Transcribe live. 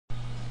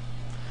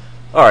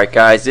Alright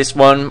guys, this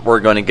one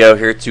we're going to go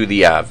here to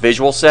the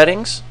visual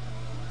settings,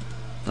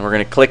 and we're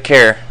going to click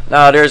here.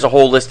 Now there's a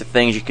whole list of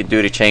things you can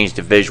do to change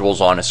the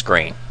visuals on a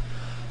screen.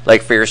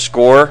 Like for your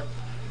score,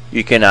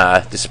 you can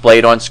display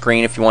it on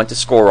screen if you want the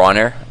score on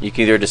there. You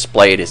can either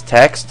display it as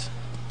text.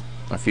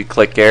 If you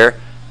click there,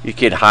 you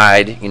can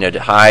hide, to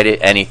hide it,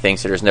 anything,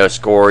 so there's no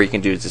score. You can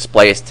do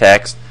display as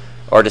text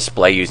or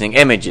display using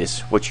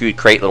images, which you would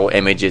create little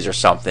images or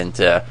something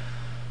to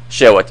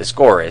show what the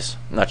score is.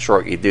 I'm not sure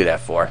what you'd do that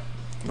for.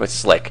 But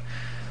slick.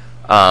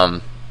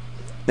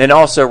 Then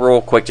also real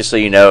quick, just so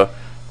you know,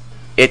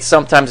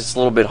 sometimes it's a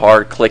little bit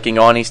hard clicking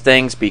on these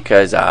things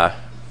because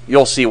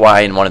you'll see why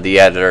in one of the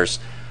editors,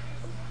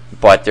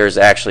 but there's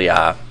actually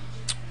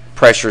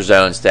pressure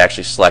zones to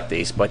actually select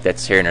these, but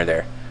that's here and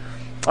there.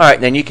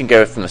 Alright, then you can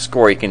go from the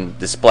score. You can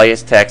display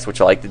as text, which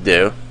I like to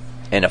do.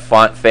 In a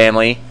font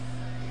family,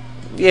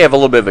 you have a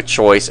little bit of a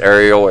choice: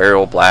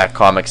 Arial Black,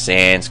 Comic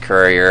Sans,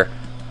 Courier.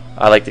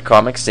 I like the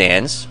Comic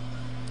Sans.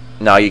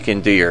 Now you can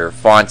do your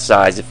font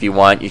size if you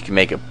want. You can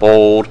make it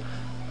bold.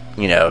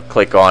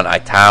 Click on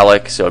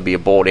italic, so it'll be a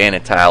bold and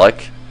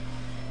italic.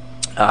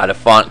 The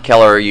font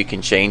color, you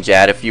can change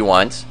that if you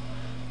want.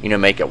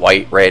 Make it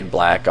white, red,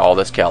 black, all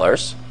those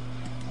colors.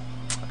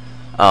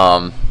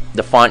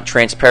 The font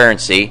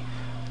transparency,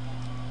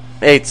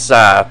 it's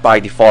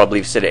by default, I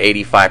believe, set at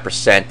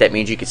 85%. That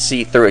means you can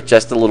see through it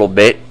just a little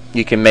bit.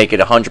 You can make it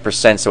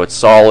 100% so it's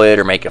solid,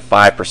 or make it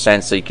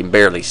 5% so you can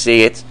barely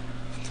see it.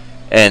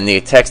 And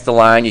the text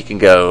align, you can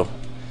go,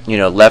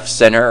 left,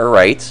 center, or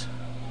right.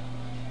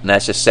 And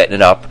that's just setting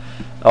it up.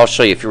 I'll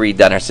show you if you read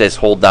down there. It says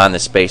hold down the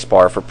space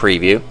bar for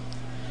preview.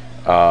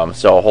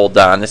 So I'll hold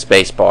down the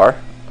space bar,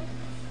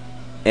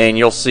 and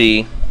you'll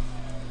see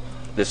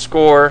the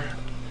score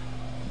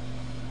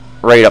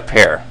right up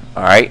here.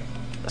 Alright.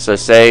 So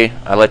say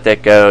I let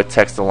that go,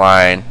 text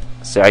align.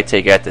 Say I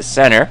take it at the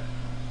center,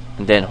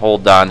 and then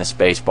hold down the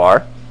space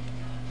bar.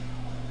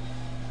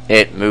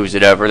 It moves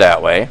it over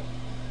that way.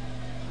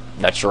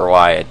 Not sure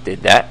why it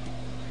did that.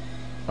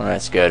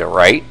 Let's go to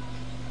right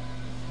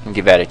and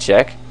give that a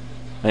check,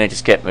 and it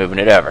just kept moving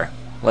it over.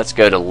 Let's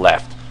go to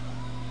left.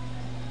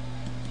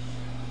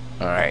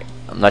 Alright,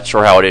 I'm not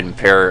sure how it didn't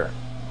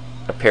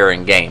appear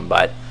in game,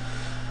 but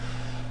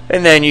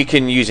and then you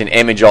can use an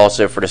image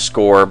also for the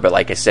score, but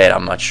like I said,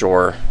 I'm not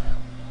sure.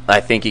 I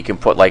think you can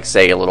put, like,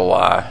 say, a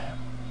little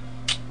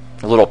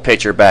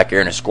picture back here,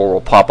 and a score will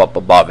pop up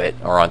above it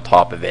or on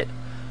top of it.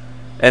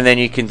 And then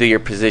you can do your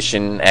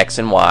position X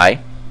and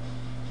Y,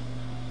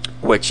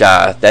 which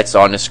that's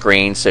on the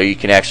screen, so you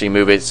can actually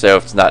move it. So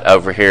if it's not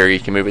over here, you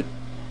can move it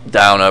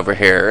down over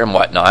here and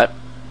whatnot.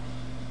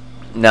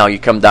 Now you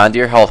come down to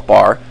your health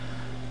bar,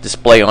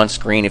 display on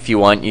screen if you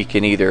want. You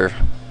can either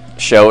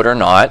show it or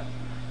not.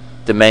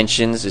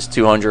 Dimensions is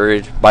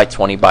 200 by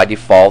 20 by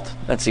default.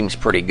 That seems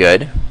pretty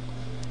good.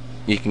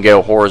 You can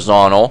go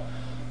horizontal,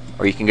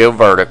 or you can go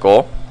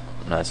vertical.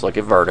 Let's look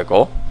at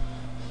vertical.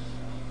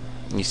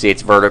 You see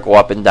it's vertical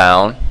up and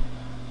down,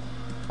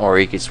 or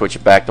you can switch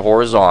it back to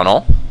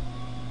horizontal,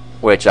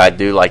 which I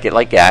do like it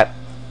like that.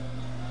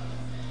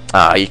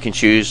 You can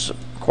choose,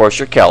 of course,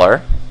 your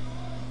color.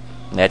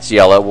 That's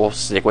yellow. We'll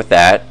stick with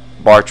that.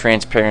 Bar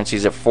transparency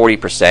is at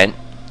 40%,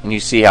 and you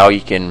see how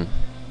you can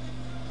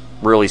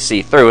really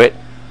see through it.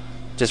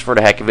 Just for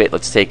the heck of it,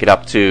 let's take it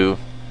up to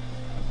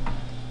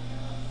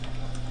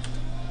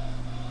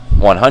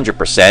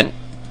 100%.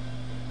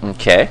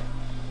 Okay.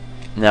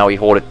 Now we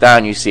hold it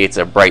down. You see it's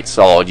a bright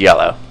solid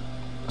yellow.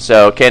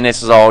 So again,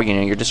 this is all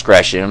your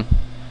discretion.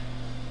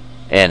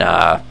 And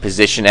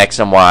position X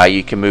and Y,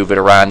 you can move it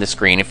around the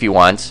screen if you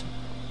want.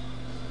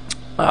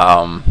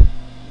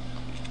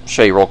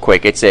 Show you real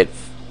quick. It's at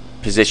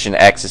position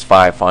X is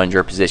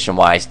 500, position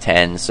Y is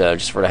 10. So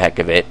just for the heck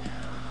of it,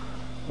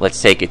 let's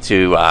take it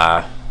to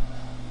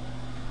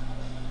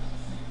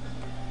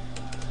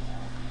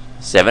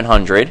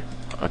 700.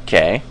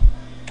 Okay.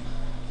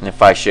 And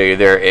if I show you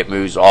there, it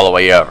moves all the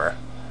way over.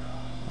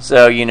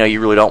 So you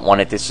really don't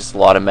want it. It's just a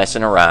lot of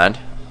messing around.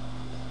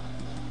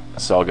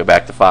 So I'll go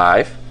back to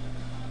 5.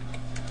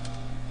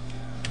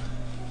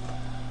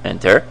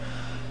 Enter.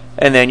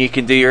 And then you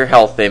can do your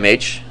health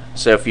image.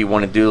 So if you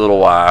want to do a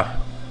little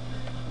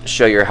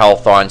show your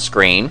health on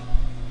screen,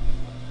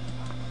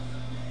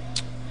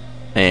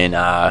 and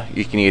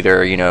you can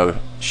either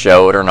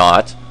show it or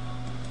not,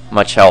 how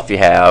much health you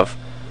have,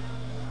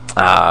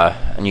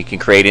 and you can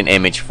create an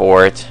image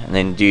for it, and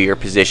then do your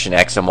position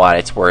X and Y.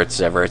 It's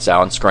wherever it's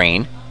on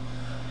screen.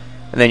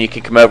 And then you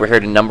can come over here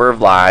to number of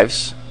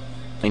lives,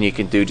 and you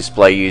can do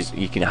display use.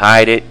 You can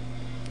hide it.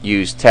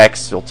 Use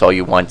text. It'll tell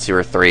you 1, 2,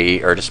 or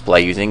 3, or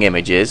display using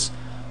images.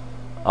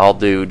 I'll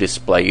do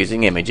display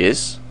using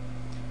images.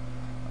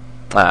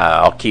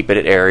 I'll keep it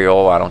at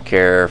Arial. I don't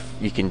care.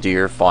 You can do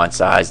your font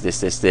size. This.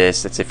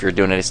 That's if you're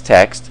doing it as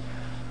text.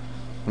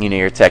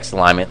 Your text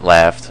alignment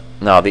left.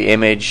 Now the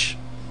image,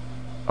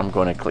 I'm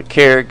going to click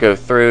here, go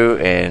through,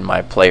 and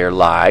my player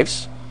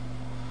lives.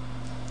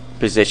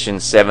 Position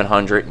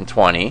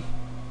 720.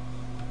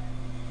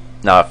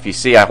 Now if you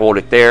see, I hold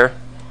it there,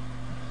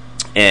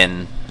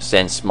 and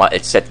since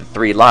it's set to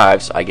 3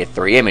 lives, I get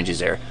 3 images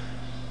there.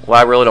 Well,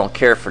 I really don't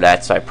care for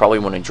that, so I probably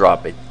want to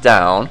drop it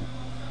down.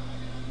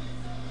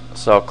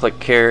 So I'll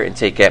click here and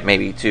take that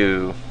maybe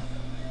to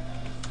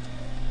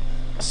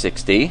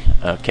 60.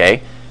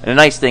 Okay. And the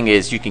nice thing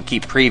is you can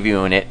keep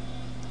previewing it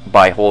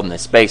by holding the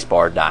space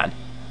bar down.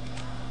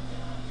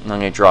 And I'm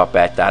going to drop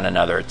that down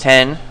another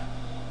 10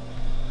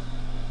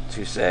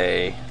 to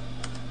say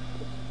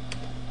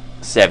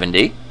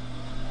 70.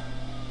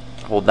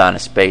 Hold down the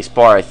space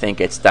bar. I think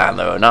it's down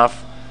low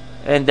enough.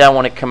 And then I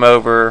want to come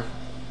over.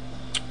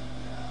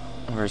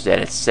 Where's that?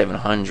 It's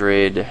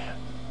 700.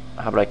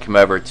 How about I come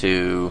over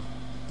to,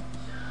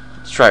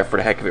 let's try it for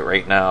the heck of it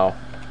right now,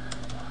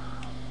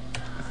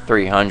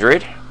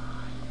 300.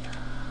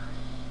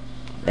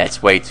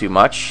 That's way too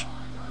much.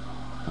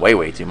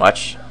 Way too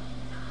much.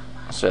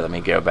 So let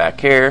me go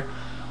back here.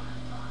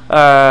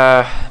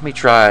 Let me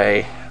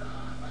try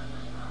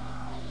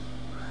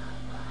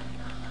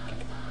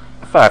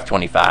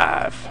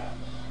 525.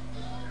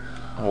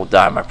 Hold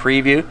down my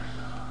preview.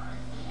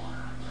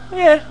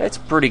 Yeah, that's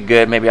pretty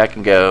good. Maybe I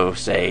can go,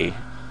 say,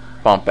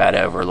 bump that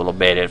over a little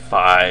bit at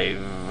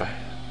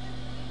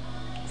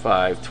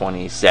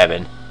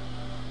 527.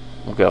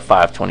 We'll go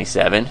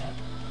 527.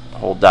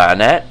 Hold down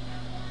that.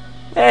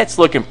 That's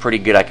looking pretty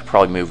good. I could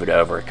probably move it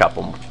over a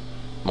couple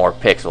more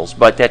pixels,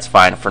 but that's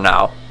fine for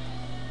now.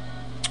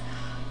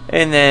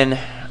 And then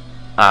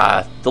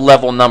the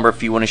level number,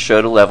 if you want to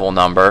show the level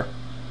number,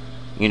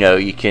 you know,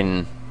 you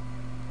can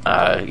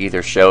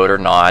either show it or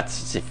not.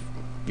 If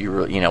you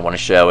want to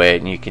show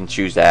it, and you can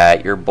choose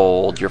that, your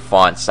bold, your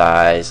font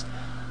size,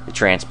 the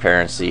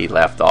transparency,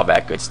 left, all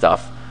that good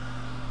stuff.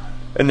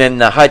 And then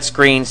the HUD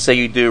screen, say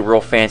you do a real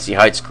fancy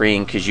HUD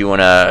screen because you want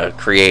to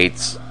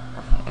create,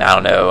 I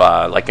don't know,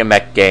 like a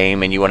mech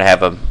game, and you want to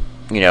have a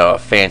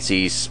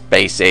fancy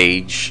space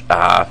age,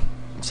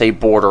 say,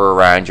 border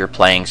around your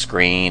playing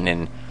screen,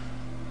 and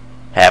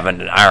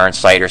having an iron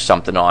sight or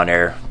something on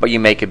there, but you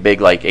make a big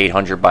like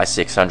 800 by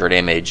 600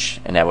 image,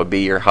 and that would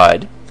be your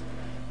HUD.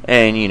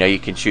 And you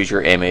can choose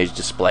your image,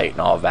 display it,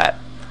 and all of that.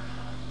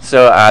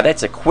 So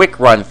that's a quick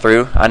run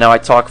through. I know I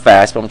talk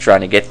fast, but I'm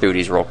trying to get through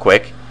these real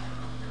quick.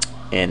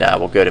 And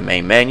we'll go to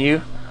main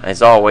menu.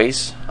 As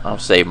always, I'll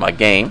save my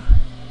game.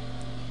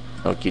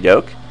 Okie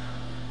doke.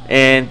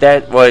 And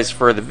that was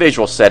for the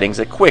visual settings,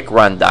 a quick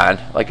rundown.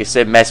 Like I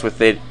said, mess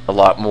with it a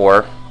lot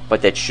more,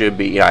 but that should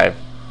be,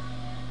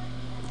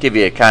 give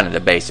you kind of the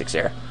basics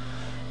there.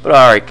 But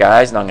alright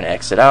guys, and I'm going to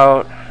exit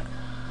out.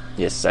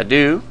 Yes, I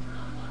do.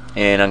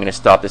 And I'm going to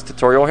stop this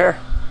tutorial here.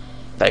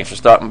 Thanks for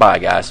stopping by,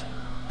 guys.